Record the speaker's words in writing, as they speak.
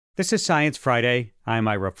This is Science Friday. I'm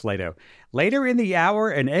Ira Flato. Later in the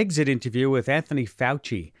hour, an exit interview with Anthony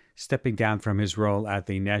Fauci, stepping down from his role at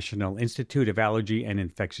the National Institute of Allergy and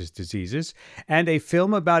Infectious Diseases, and a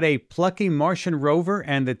film about a plucky Martian rover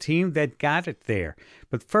and the team that got it there.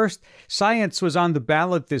 But first, science was on the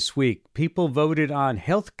ballot this week. People voted on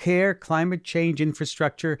health care, climate change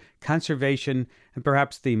infrastructure, conservation, and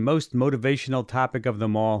perhaps the most motivational topic of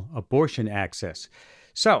them all, abortion access.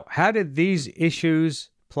 So, how did these issues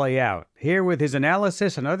play out? Here with his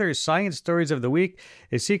analysis and other science stories of the week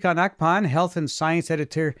is Sikhan Akpan, health and science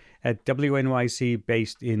editor at WNYC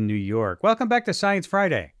based in New York. Welcome back to Science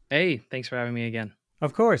Friday. Hey, thanks for having me again.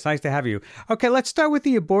 Of course, nice to have you. Okay, let's start with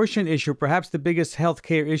the abortion issue, perhaps the biggest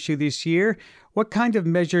healthcare issue this year. What kind of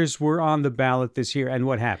measures were on the ballot this year and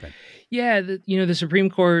what happened? Yeah, the Supreme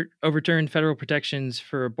Court overturned federal protections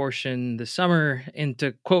for abortion this summer. And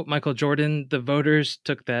to quote Michael Jordan, the voters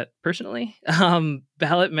took that personally.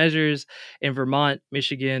 Ballot measures in Vermont,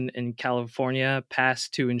 Michigan, and California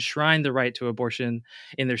passed to enshrine the right to abortion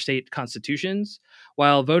in their state constitutions,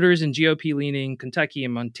 while voters in GOP-leaning Kentucky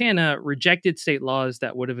and Montana rejected state laws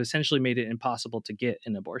that would have essentially made it impossible to get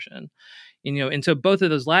an abortion. And so both of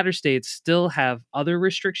those latter states still have other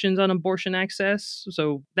restrictions on abortion access.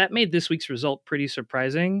 So that made this week's result pretty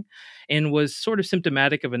surprising and was sort of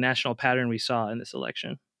symptomatic of a national pattern we saw in this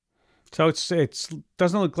election. So it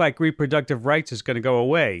doesn't look like reproductive rights is going to go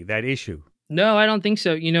away, that issue. No, I don't think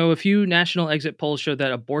so. A few national exit polls showed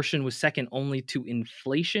that abortion was second only to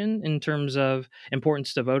inflation in terms of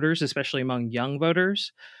importance to voters, especially among young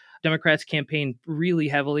voters. Democrats campaigned really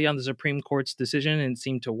heavily on the Supreme Court's decision and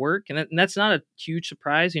seemed to work. And that's not a huge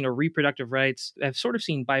surprise. Reproductive rights have sort of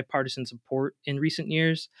seen bipartisan support in recent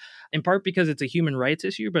years, in part because it's a human rights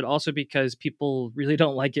issue, but also because people really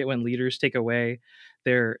don't like it when leaders take away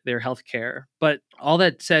their health care. But all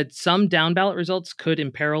that said, some down ballot results could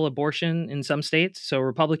imperil abortion in some states. So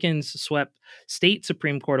Republicans swept state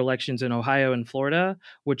Supreme Court elections in Ohio and Florida,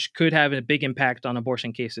 which could have a big impact on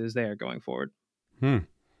abortion cases there going forward.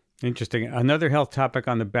 Interesting. Another health topic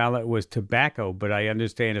on the ballot was tobacco, but I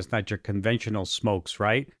understand it's not your conventional smokes,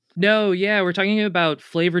 right? No, yeah, we're talking about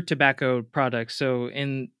flavored tobacco products. So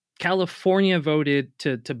in California voted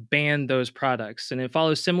to ban those products, and it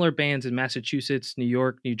follows similar bans in Massachusetts, New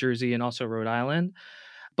York, New Jersey, and also Rhode Island.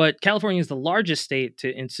 But California is the largest state to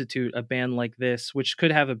institute a ban like this, which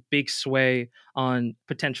could have a big sway on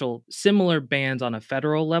potential similar bans on a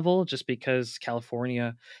federal level, just because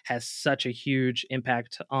California has such a huge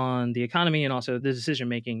impact on the economy and also the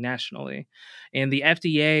decision-making nationally. And the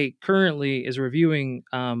FDA currently is reviewing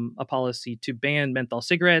a policy to ban menthol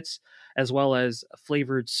cigarettes as well as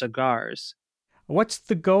flavored cigars. What's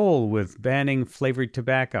the goal with banning flavored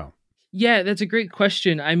tobacco? Yeah, that's a great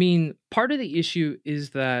question. I mean, part of the issue is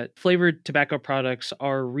that flavored tobacco products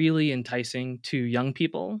are really enticing to young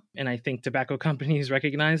people. And I think tobacco companies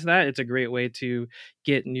recognize that. It's a great way to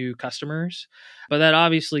get new customers. But that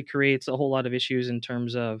obviously creates a whole lot of issues in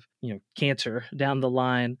terms of, cancer down the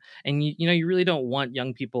line. And, you really don't want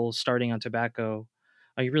young people starting on tobacco.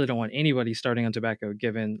 Or you really don't want anybody starting on tobacco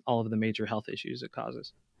given all of the major health issues it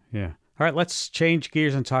causes. Yeah. All right, let's change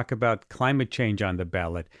gears and talk about climate change on the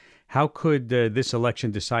ballot. How could this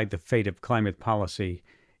election decide the fate of climate policy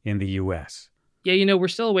in the U.S.? Yeah, we're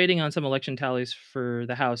still waiting on some election tallies for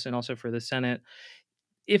the House and also for the Senate.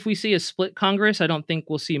 If we see a split Congress, I don't think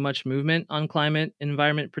we'll see much movement on climate and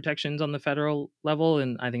environment protections on the federal level.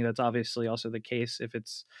 And I think that's obviously also the case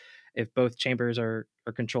if both chambers are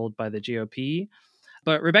controlled by the GOP.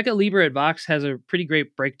 But Rebecca Lieber at Vox has a pretty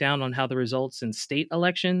great breakdown on how the results in state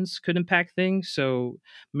elections could impact things. So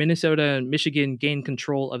Minnesota and Michigan gained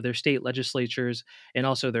control of their state legislatures and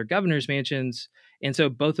also their governor's mansions. And so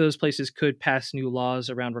both those places could pass new laws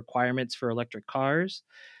around requirements for electric cars.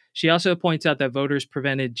 She also points out that voters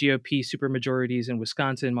prevented GOP supermajorities in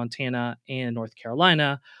Wisconsin, Montana, and North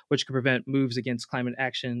Carolina, which could prevent moves against climate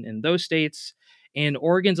action in those states. And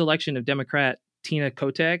Oregon's election of Democrat Tina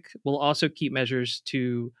Kotek will also keep measures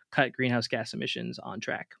to cut greenhouse gas emissions on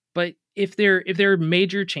track. But if there are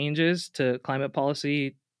major changes to climate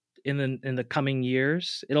policy in the coming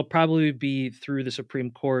years, it'll probably be through the Supreme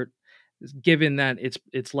Court, given that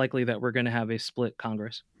it's likely that we're going to have a split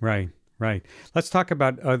Congress. Right. Let's talk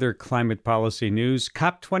about other climate policy news.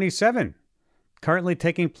 COP27 currently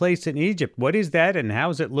taking place in Egypt. What is that and how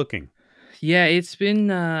is it looking? Yeah, it's been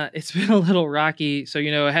a little rocky. So,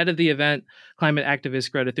 ahead of the event, climate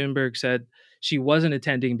activist Greta Thunberg said she wasn't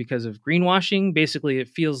attending because of greenwashing. Basically, it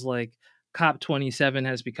feels like COP27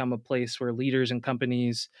 has become a place where leaders and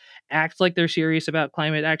companies act like they're serious about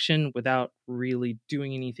climate action without really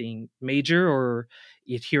doing anything major or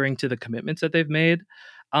adhering to the commitments that they've made.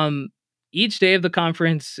 Um, each day of the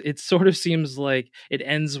conference, it sort of seems like it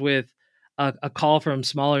ends with a call from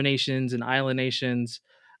smaller nations and island nations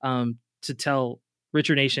to tell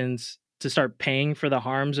richer nations to start paying for the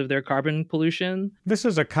harms of their carbon pollution. This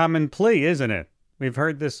is a common plea, isn't it? We've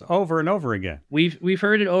heard this over and over again. We've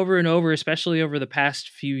heard it over and over, especially over the past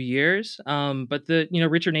few years. But the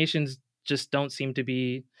richer nations just don't seem to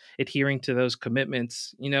be adhering to those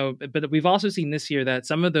commitments. But we've also seen this year that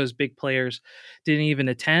some of those big players didn't even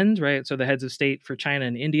attend. Right, so the heads of state for China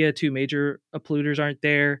and India, two major polluters, aren't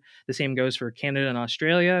there. The same goes for Canada and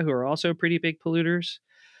Australia, who are also pretty big polluters.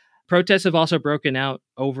 Protests have also broken out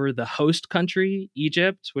over the host country,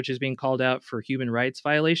 Egypt, which is being called out for human rights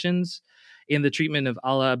violations in the treatment of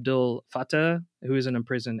Allah Abdul Fattah, who is an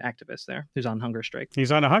imprisoned activist there, who's on hunger strike.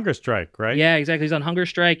 He's on a hunger strike, right? Yeah, exactly. He's on hunger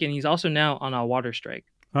strike, and he's also now on a water strike.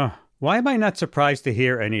 Oh, why am I not surprised to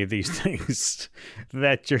hear any of these things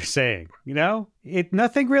that you're saying?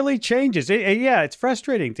 Nothing really changes. It's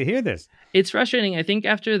frustrating to hear this. It's frustrating. I think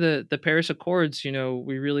after the Paris Accords, we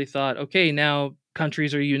really thought, okay, now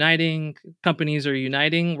countries are uniting, companies are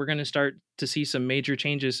uniting. We're going to start to see some major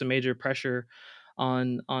changes, some major pressure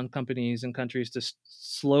on companies and countries to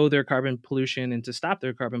slow their carbon pollution and to stop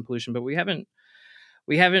their carbon pollution. But we haven't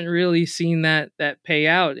really seen that pay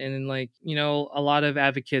out. And a lot of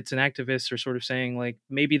advocates and activists are sort of saying like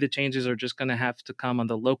maybe the changes are just going to have to come on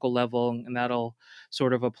the local level, and that'll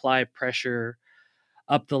sort of apply pressure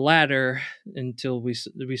up the ladder until we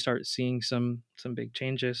start seeing some big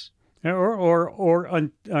changes. Or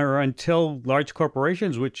until large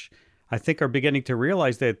corporations, which I think are beginning to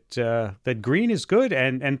realize that green is good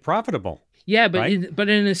and profitable. Yeah, but right? but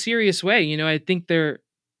in a serious way. I think there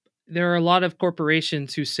are a lot of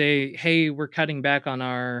corporations who say, "Hey, we're cutting back on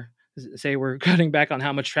how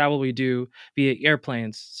much travel we do via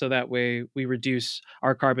airplanes, so that way we reduce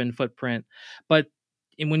our carbon footprint." But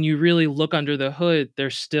when you really look under the hood, they're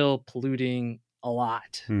still polluting a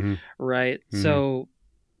lot, right? Mm-hmm. So.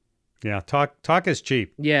 Yeah, talk is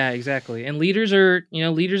cheap. Yeah, exactly. And leaders of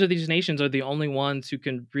these nations are the only ones who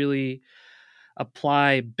can really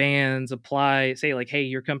apply bans, say like, hey,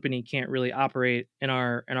 your company can't really operate in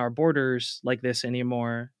our borders like this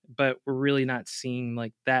anymore. But we're really not seeing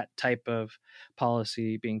like that type of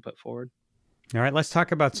policy being put forward. All right, let's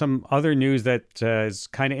talk about some other news that is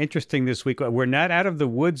kind of interesting this week. We're not out of the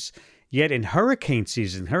woods yet in hurricane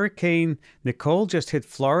season. Hurricane Nicole just hit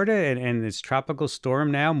Florida and its tropical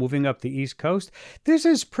storm now moving up the East Coast. This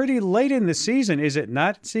is pretty late in the season, is it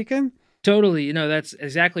not, Seekan? Totally. That's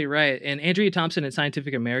exactly right. And Andrea Thompson at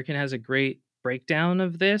Scientific American has a great breakdown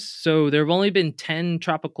of this. So there have only been 10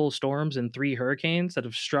 tropical storms and 3 hurricanes that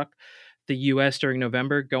have struck the U.S. during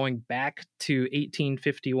November, going back to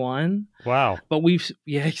 1851. Wow. But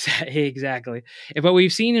exactly. But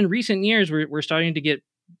we've seen in recent years, we're starting to get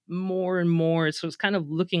more and more. So it's kind of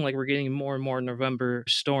looking like we're getting more and more November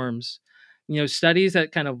storms. Studies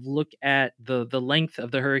that kind of look at the length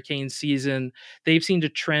of the hurricane season, they've seemed to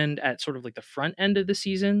trend at sort of like the front end of the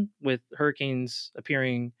season, with hurricanes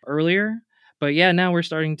appearing earlier. But yeah, now we're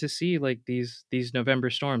starting to see like these November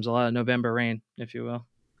storms, a lot of November rain, if you will.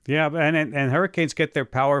 Yeah, and hurricanes get their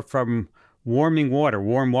power from warm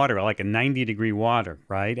water, like a 90-degree water,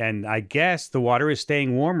 right? And I guess the water is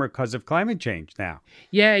staying warmer because of climate change now.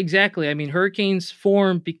 Yeah, exactly. I mean, hurricanes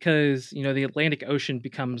form because, the Atlantic Ocean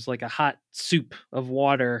becomes like a hot soup of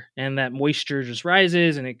water, and that moisture just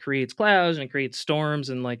rises and it creates clouds and it creates storms.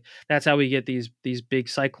 And like, that's how we get these big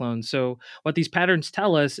cyclones. So what these patterns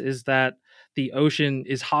tell us is that the ocean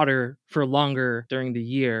is hotter for longer during the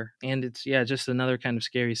year. And it's, just another kind of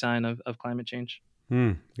scary sign of climate change.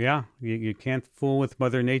 Yeah, you can't fool with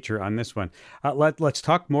Mother Nature on this one. Let's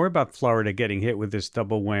talk more about Florida getting hit with this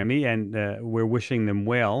double whammy, and we're wishing them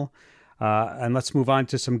well. And let's move on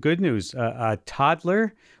to some good news. A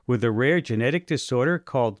toddler with a rare genetic disorder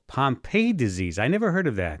called Pompe disease, I never heard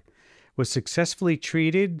of that, was successfully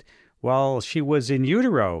treated while she was in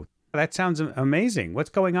utero. That sounds amazing. What's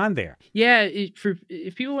going on there? Yeah,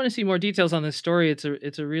 if people want to see more details on this story, it's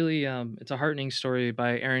a really it's a heartening story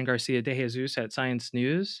by Aaron Garcia de Jesus at Science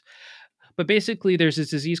News. But basically, there's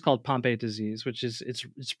this disease called Pompe disease, which is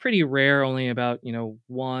it's pretty rare. Only about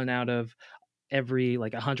 1 out of every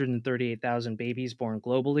like 138,000 babies born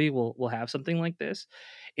globally will have something like this,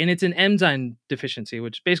 and it's an enzyme deficiency,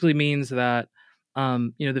 which basically means that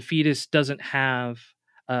the fetus doesn't have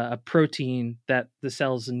a protein that the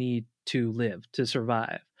cells need to live, to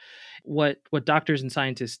survive. What doctors and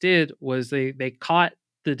scientists did was they caught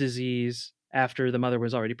the disease after the mother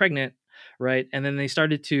was already pregnant, right? And then they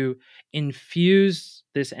started to infuse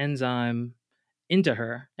this enzyme into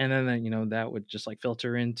her, and then that would just like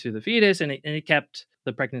filter into the fetus, and it kept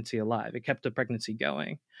the pregnancy alive. It kept the pregnancy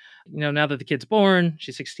going. Now that the kid's born,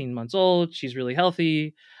 she's 16 months old. She's really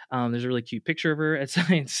healthy. There's a really cute picture of her at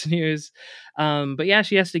Science News. But yeah,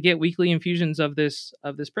 she has to get weekly infusions of this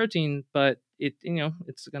protein, but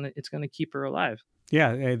it's gonna keep her alive.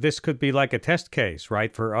 Yeah, this could be like a test case,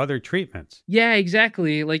 right, for other treatments. Yeah,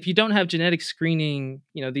 exactly. Like if you don't have genetic screening,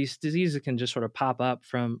 these diseases can just sort of pop up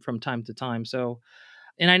from time to time. So,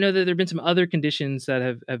 and I know that there have been some other conditions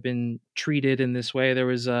that have been treated in this way. There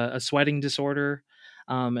was a sweating disorder,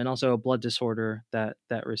 and also a blood disorder that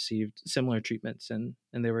received similar treatments, and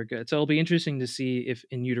they were good. So it'll be interesting to see if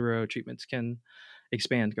in utero treatments can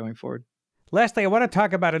expand going forward. Lastly, I want to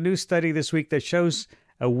talk about a new study this week that shows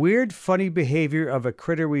a weird, funny behavior of a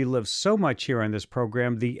critter we love so much here on this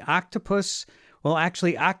program, the octopus. Well,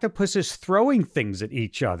 actually, octopuses throwing things at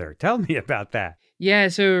each other. Tell me about that. Yeah,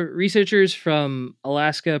 so researchers from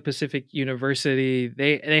Alaska Pacific University,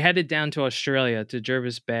 they headed down to Australia to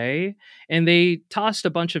Jervis Bay, and they tossed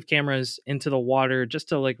a bunch of cameras into the water just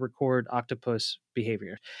to record octopus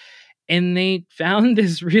behavior. And they found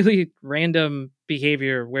this really random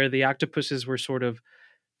behavior where the octopuses were sort of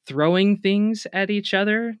throwing things at each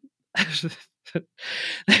other.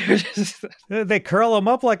 They curl them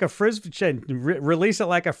up like a frisbee and release it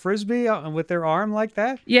like a frisbee with their arm like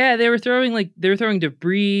that? Yeah, they were throwing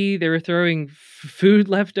debris, they were throwing food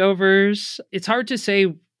leftovers. It's hard to say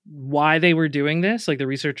why they were doing this. The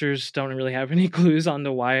researchers don't really have any clues on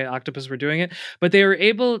the why octopus were doing it, but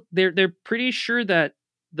they're pretty sure that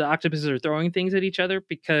the octopuses are throwing things at each other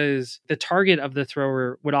because the target of the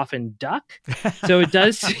thrower would often duck. So it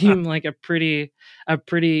does seem like a pretty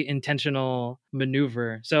intentional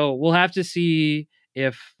maneuver. So we'll have to see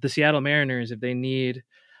if the Seattle Mariners, if they need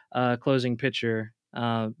a closing pitcher,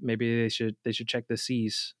 maybe they should check the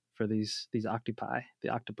seas for these octopi, the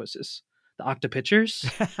octopuses, the octopitchers.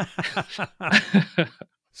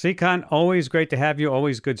 Sikhan, always great to have you.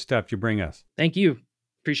 Always good stuff you bring us. Thank you.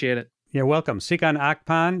 Appreciate it. You're welcome. Sikhan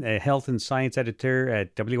Akpan, a health and science editor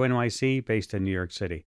at WNYC based in New York City.